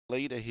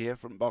leader here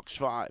from box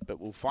 5,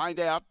 but we'll find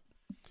out.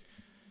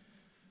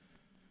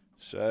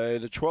 So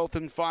the 12th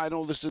and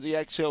final, this is the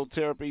Axel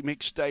Therapy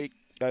Mixed Stake.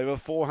 Over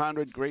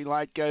 400, green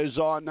light goes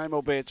on. No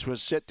more bets,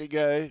 was set to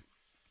go.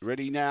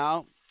 Ready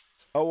now.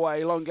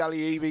 Away, Long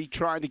Gully Evie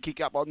trying to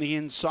kick up on the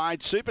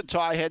inside. Super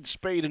Tie had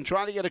speed and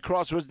trying to get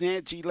across was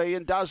Nancy Lee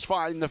and does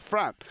find the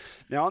front.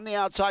 Now on the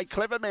outside,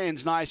 Clever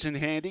Man's nice and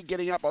handy.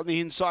 Getting up on the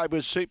inside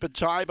was Super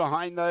Tie.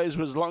 Behind those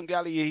was Long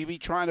Gully Evie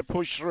trying to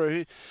push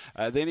through.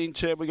 Then in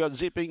turn we got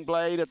Zipping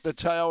Blade at the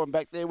tail, and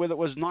back there with it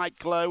was Night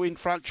Glow in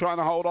front trying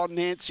to hold on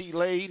Nancy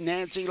Lee.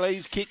 Nancy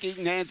Lee's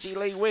kicking. Nancy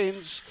Lee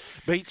wins.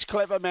 Beats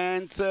Clever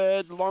Man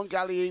third. Long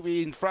Gully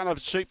Evie in front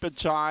of Super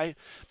Tie.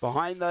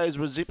 Behind those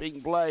was Zipping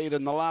Blade,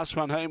 and the last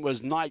one home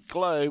was Night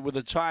Glow with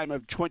a time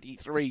of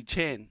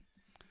 23:10.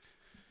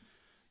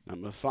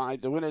 Number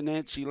 5, the winner,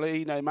 Nancy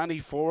Lee. No money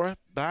for her,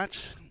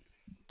 but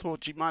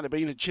thought she might have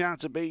been a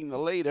chance of being the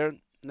leader,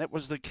 and that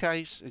was the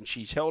case, and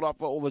she's held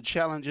up all the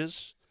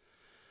challenges.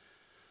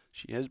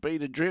 She has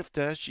been a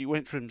drifter. She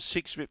went from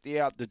 650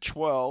 out to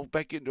 12,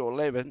 back into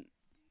 11.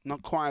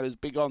 Not quite as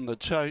big on the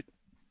tote,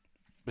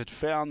 but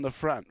found the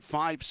front.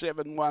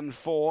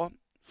 5714.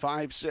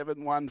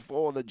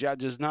 5714, the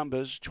judges'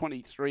 numbers.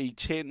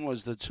 23:10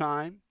 was the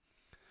time.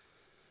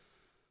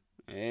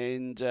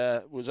 And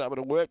was able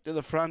to work to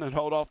the front and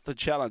hold off the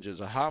challengers.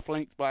 A half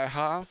length by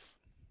half.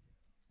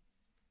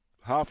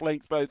 Half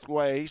length both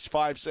ways.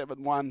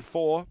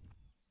 5714.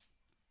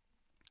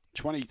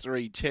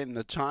 23:10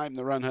 the time.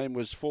 The run home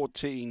was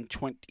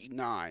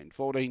 14:29.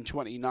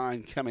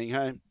 14:29 coming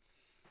home.